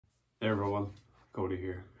Hey everyone, Cody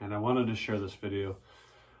here, and I wanted to share this video.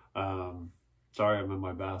 Sorry I'm in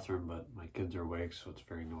my bathroom, but my kids are awake, so it's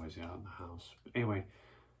very noisy out in the house. But anyway,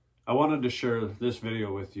 I wanted to share this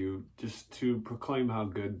video with you just to proclaim how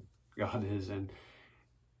good God is, and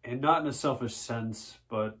not in a selfish sense,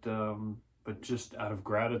 but just out of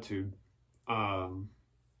gratitude. I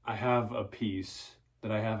have a peace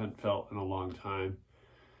that I haven't felt in a long time.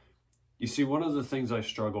 You see, one of the things I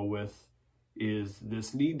struggle with is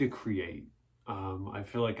this need to create. I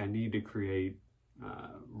feel like I need to create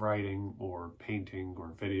writing or painting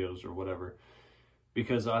or videos or whatever,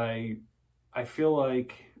 because I feel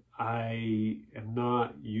like I am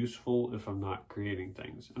not useful if I'm not creating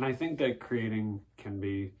things. And I think that creating can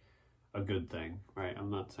be a good thing, right?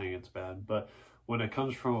 I'm not saying it's bad, but when it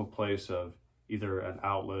comes from a place of either an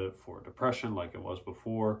outlet for depression like it was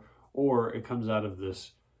before, or it comes out of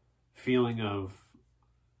this feeling of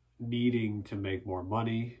needing to make more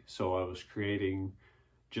money, so I was creating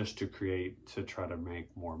just to create to try to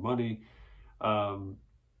make more money.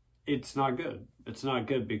 It's not good. It's not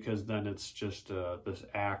good, because then it's just this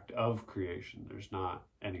act of creation. There's not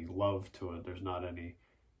any love to it. There's not any,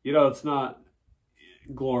 it's not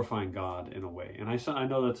glorifying God in a way. And I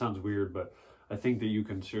know that sounds weird, but I think that you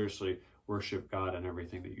can seriously worship God in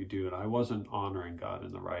everything that you do. And I wasn't honoring God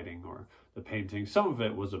in the writing or the painting. Some of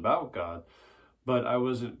it was about God, but I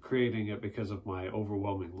wasn't creating it because of my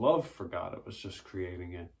overwhelming love for God. It was just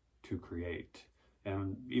creating it to create.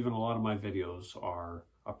 And even a lot of my videos are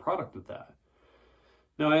a product of that.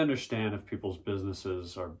 Now, I understand if people's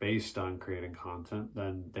businesses are based on creating content,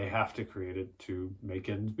 then they have to create it to make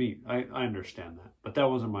ends meet. I understand that, but that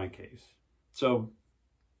wasn't my case. So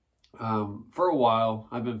for a while,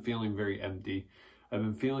 I've been feeling very empty. I've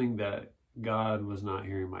been feeling that God was not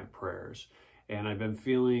hearing my prayers. And I've been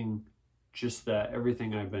feeling just that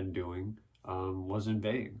everything I've been doing was in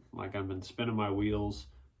vain. Like I've been spinning my wheels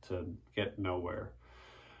to get nowhere.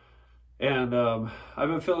 And I've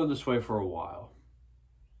been feeling this way for a while.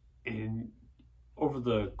 And over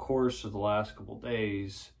the course of the last couple of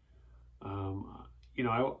days,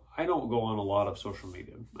 I don't go on a lot of social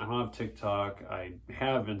media. I don't have TikTok. I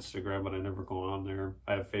have Instagram, but I never go on there.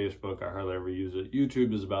 I have Facebook. I hardly ever use it.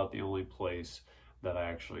 YouTube is about the only place that I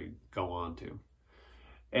actually go on to.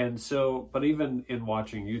 And so, but even in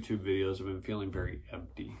watching YouTube videos, I've been feeling very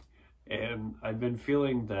empty. And I've been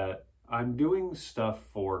feeling that I'm doing stuff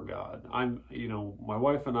for God. My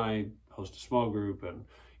wife and I host a small group, and,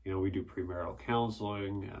 we do premarital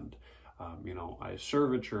counseling, and, I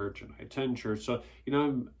serve at church and I attend church. So,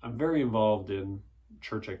 I'm very involved in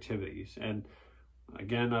church activities. And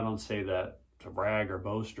again, I don't say that to brag or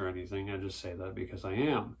boast or anything. I just say that because I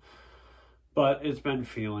am. But it's been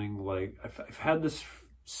feeling like I've had this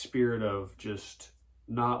spirit of just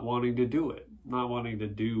not wanting to do it, not wanting to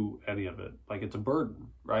do any of it. Like it's a burden,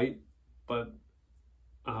 right? But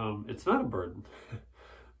it's not a burden.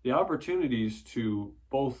 The opportunities to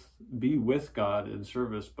both be with God in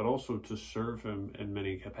service, but also to serve Him in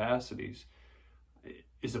many capacities,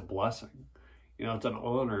 is a blessing. It's an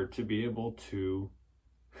honor to be able to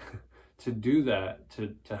do that,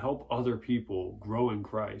 to help other people grow in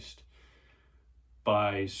Christ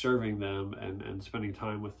by serving them and spending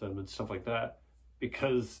time with them and stuff like that,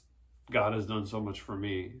 because God has done so much for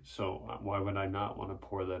me. So why would I not want to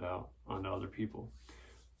pour that out onto other people?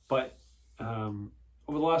 But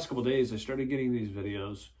over the last couple of days, I started getting these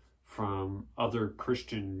videos from other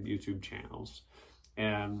Christian YouTube channels,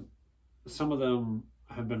 and some of them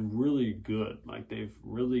have been really good. Like they've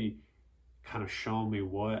really kind of shown me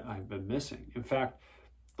what I've been missing. In fact,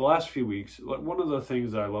 the last few weeks, one of the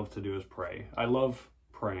things that I love to do is pray. I love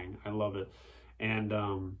praying. I love it. And,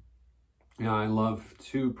 I love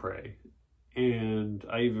to pray. And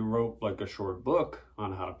I even wrote like a short book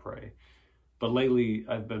on how to pray. But lately,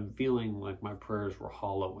 I've been feeling like my prayers were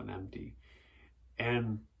hollow and empty.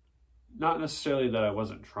 And not necessarily that I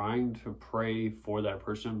wasn't trying to pray for that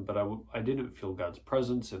person, but I didn't feel God's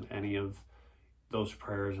presence in any of those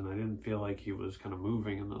prayers. And I didn't feel like He was kind of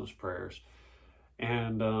moving in those prayers.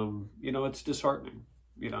 And, it's disheartening.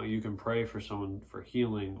 You can pray for someone for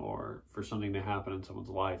healing or for something to happen in someone's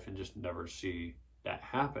life and just never see that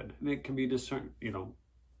happen. And it can be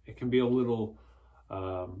it can be a little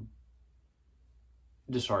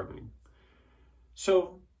disheartening.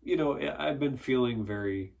 So, I've been feeling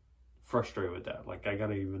very frustrated with that. Like I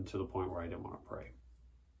got even to the point where I didn't want to pray.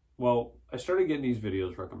 Well, I started getting these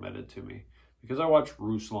videos recommended to me because I watch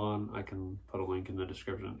Ruslan. I can put a link in the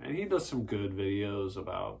description, and he does some good videos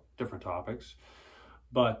about different topics.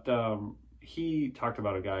 But he talked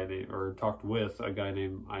with a guy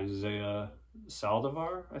named Isaiah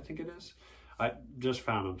Saldivar, I think it is. I just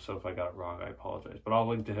found him, so if I got it wrong, I apologize. But I'll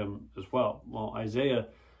link to him as well. Well, Isaiah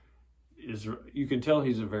is, you can tell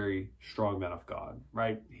he's a very strong man of God,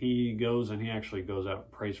 right? He goes and he actually goes out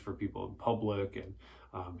and prays for people in public, and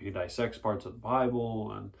he dissects parts of the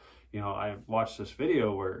Bible. And, I watched this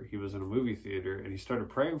video where he was in a movie theater and he started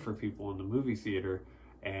praying for people in the movie theater,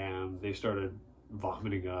 and they started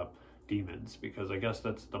vomiting up demons, because I guess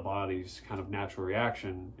that's the body's kind of natural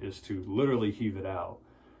reaction, is to literally heave it out.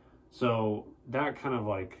 So that kind of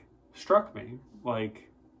like struck me, like,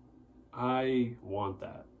 I want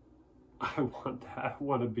that. I want that. I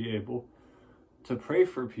want to be able to pray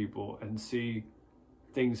for people and see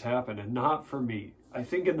things happen, and not for me. I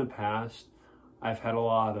think in the past, I've had a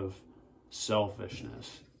lot of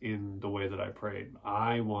selfishness in the way that I prayed.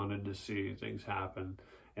 I wanted to see things happen,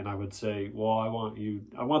 and I would say, well, I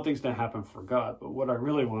want things to happen for God, but what I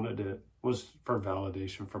really wanted was for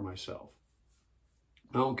validation for myself.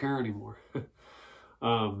 I don't care anymore.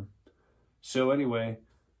 So anyway,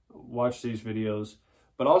 watch these videos.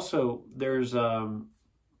 But also, there's a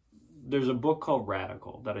book called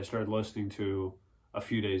Radical that I started listening to a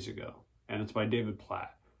few days ago, and it's by David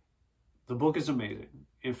Platt. The book is amazing.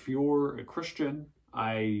 If you're a Christian,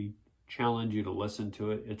 I challenge you to listen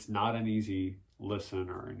to it. It's not an easy listen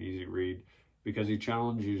or an easy read, because he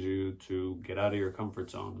challenges you to get out of your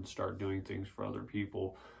comfort zone and start doing things for other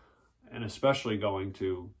people, and especially going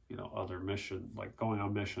to, other mission, like going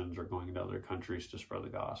on missions or going to other countries to spread the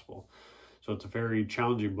gospel. So it's a very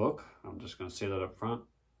challenging book. I'm just going to say that up front,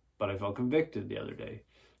 but I felt convicted the other day.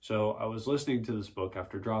 So I was listening to this book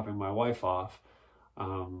after dropping my wife off,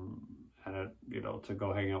 to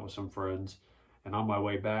go hang out with some friends. And on my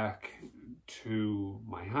way back to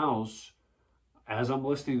my house, as I'm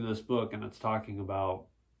listening to this book, and it's talking about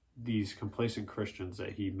these complacent Christians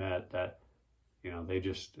that he met that, they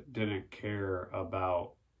just didn't care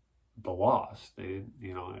about the lost. They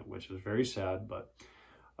didn't, which is very sad. But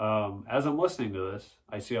as I'm listening to this,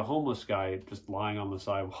 I see a homeless guy just lying on the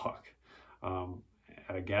sidewalk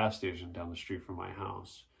at a gas station down the street from my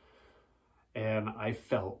house. And I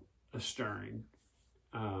felt a stirring.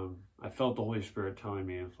 I felt the Holy Spirit telling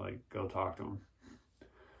me, it's like, go talk to him.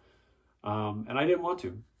 And I didn't want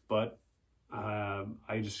to, but I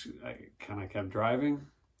kind of kept driving,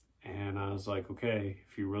 and I was like, okay,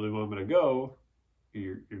 if you really want me to go,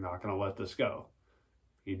 you're not going to let this go.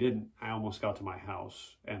 He didn't. I almost got to my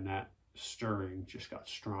house, and that stirring just got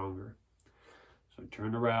stronger. So I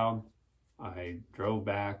turned around, I drove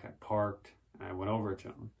back, I parked, and I went over to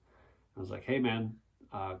him. I was like, hey man,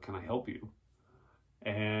 can I help you?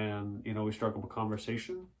 And, we struck up a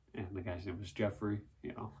conversation, and the guy's name was Jeffrey. I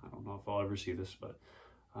don't know if I'll ever see this, but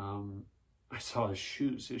I saw his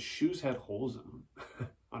shoes. His shoes had holes in them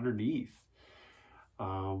underneath.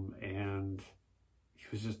 And he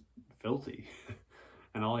was just filthy.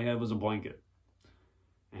 And all he had was a blanket.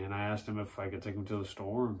 And I asked him if I could take him to the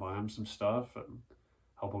store and buy him some stuff and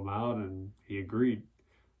help him out, and he agreed.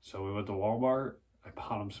 So we went to Walmart. I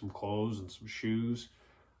bought him some clothes and some shoes,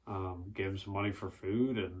 gave him some money for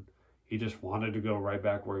food, and he just wanted to go right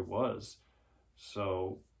back where he was.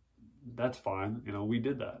 So that's fine. We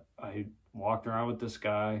did that. I walked around with this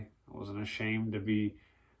guy. I wasn't ashamed to be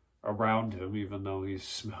around him, even though he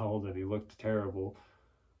smelled and he looked terrible.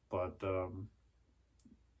 But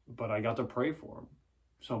I got to pray for him.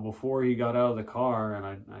 So before he got out of the car, and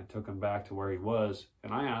I took him back to where he was,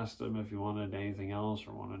 and I asked him if he wanted anything else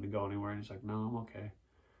or wanted to go anywhere, and he's like, no, I'm okay.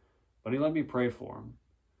 But he let me pray for him.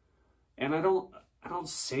 And I don't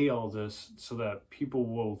say all this so that people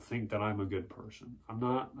will think that I'm a good person. I'm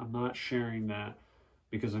not sharing that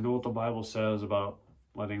because I know what the Bible says about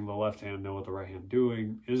letting the left hand know what the right hand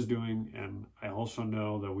is doing, and I also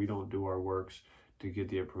know that we don't do our works to get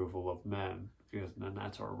the approval of men, because then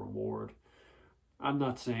that's our reward. I'm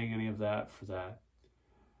not saying any of that for that.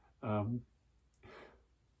 I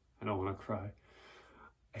don't want to cry.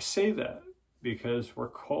 I say that because we're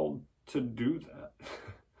called to do that.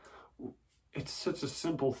 It's such a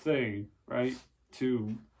simple thing, right?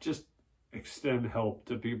 To just extend help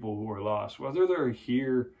to people who are lost, whether they're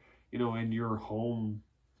here, in your home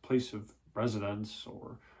place of residence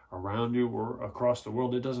or around you or across the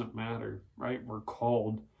world. It doesn't matter, right? We're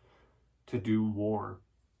called to do more.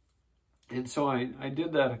 And so I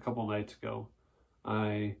did that a couple nights ago.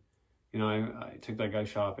 I took that guy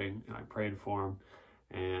shopping, and I prayed for him,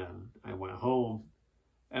 and I went home,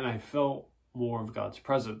 and I felt more of God's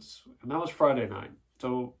presence. And that was Friday night.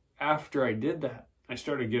 So after I did that, I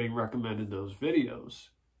started getting recommended those videos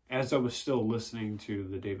as I was still listening to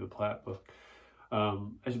the David Platt book.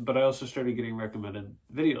 But I also started getting recommended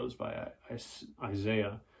videos by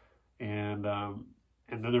Isaiah. And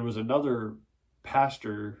then there was another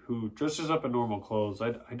pastor who dresses up in normal clothes.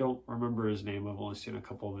 I don't remember his name. I've only seen a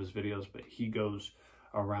couple of his videos, but he goes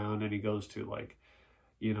around and he goes to like,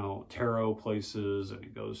 you know, tarot places, and he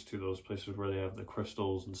goes to those places where they have the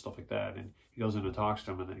crystals and stuff like that. And he goes in and talks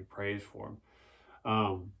to them, and then he prays for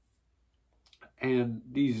them. And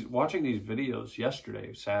watching these videos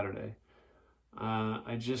yesterday, Saturday,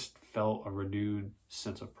 I just felt a renewed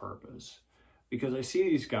sense of purpose, because I see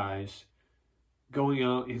these guys going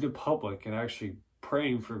out into public and actually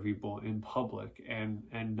praying for people in public, and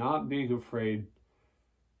not being afraid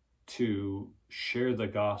to share the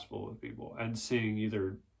gospel with people, and seeing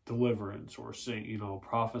either deliverance, or seeing, you know,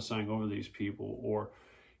 prophesying over these people, or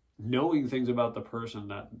knowing things about the person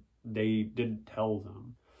that they didn't tell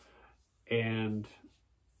them. And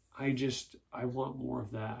I want more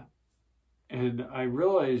of that. And I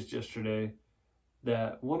realized yesterday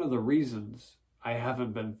that one of the reasons I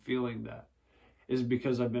haven't been feeling that is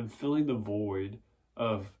because I've been filling the void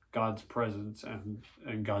of God's presence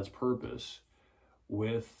and God's purpose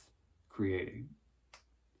with creating.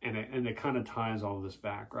 And it kind of ties all this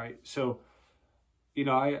back, right? So, you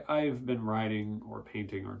know, I've been writing or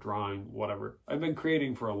painting or drawing, whatever. I've been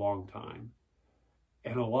creating for a long time.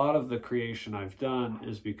 And a lot of the creation I've done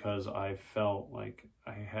is because I felt like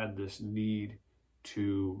I had this need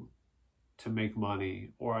to make money,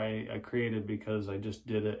 or I created because I just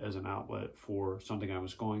did it as an outlet for something I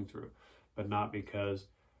was going through, but not because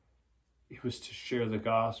it was to share the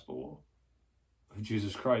gospel of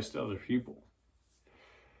Jesus Christ to other people.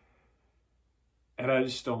 And I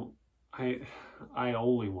just don't, I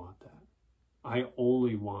only want that. I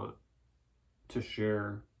only want to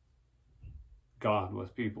share God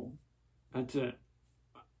with people. That's it.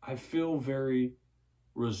 I feel very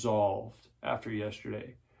resolved after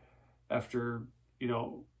yesterday, after, you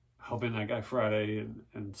know, helping that guy Friday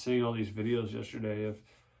and seeing all these videos yesterday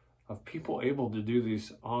of people able to do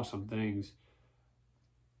these awesome things.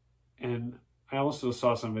 And I also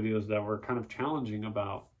saw some videos that were kind of challenging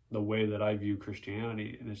about the way that I view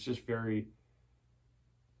Christianity, and it's just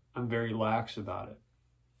I'm very lax about it.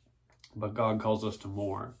 But God calls us to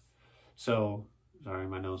more. So, sorry,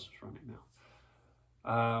 my nose is running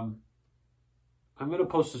now. I'm going to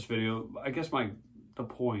post this video. I guess the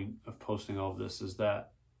point of posting all of this is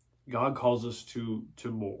that God calls us to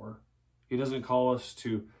more. He doesn't call us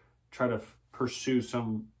to try to pursue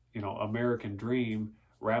some, you know, American dream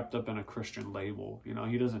wrapped up in a Christian label. You know,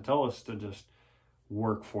 he doesn't tell us to just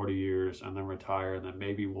work 40 years and then retire, and then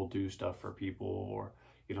maybe we'll do stuff for people, or,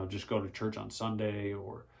 you know, just go to church on Sunday.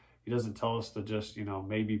 Or he doesn't tell us to just, you know,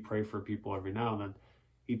 maybe pray for people every now and then.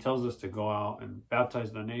 He tells us to go out and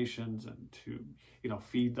baptize the nations, and to, you know,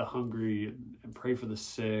 feed the hungry, and pray for the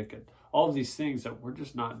sick, and all of these things that we're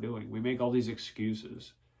just not doing. We make all these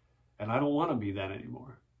excuses, and I don't want to be that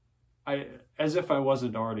anymore. As if I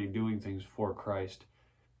wasn't already doing things for Christ,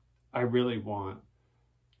 I really want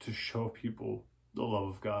to show people the love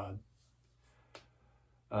of God.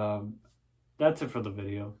 That's it for the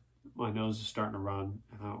video. My nose is starting to run,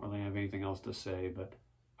 and I don't really have anything else to say, but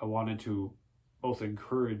I wanted to both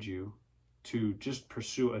encourage you to just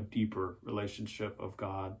pursue a deeper relationship of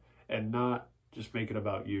God, and not just make it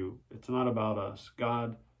about you. It's not about us.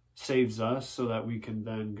 God saves us so that we can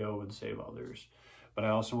then go and save others. But I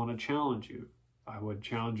also want to challenge you. I would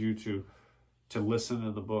challenge you to listen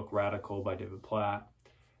to the book Radical by David Platt,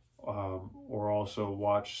 or also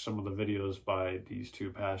watch some of the videos by these two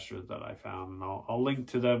pastors that I found. And I'll link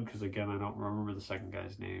to them, because again, I don't remember the second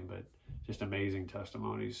guy's name, but just amazing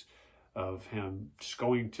testimonies of him just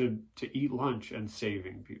going to eat lunch and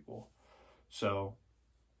saving people. So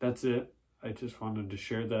that's it. I just wanted to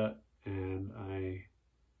share that, and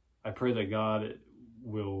I pray that God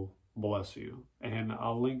will bless you. And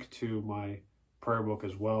I'll link to my prayer book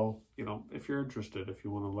as well, you know, if you're interested, if you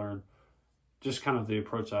want to learn just kind of the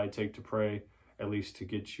approach I take to pray, at least to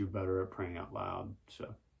get you better at praying out loud.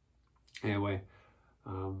 So anyway,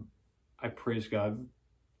 I praise God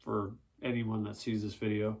for anyone that sees this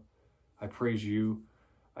video. I praise you.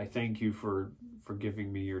 I thank you for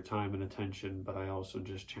giving me your time and attention, but I also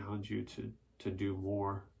just challenge you to do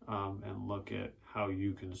more, and look at how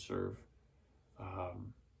you can serve.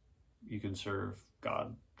 You can serve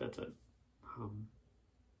God. That's it.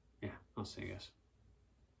 Yeah, I'll see you guys.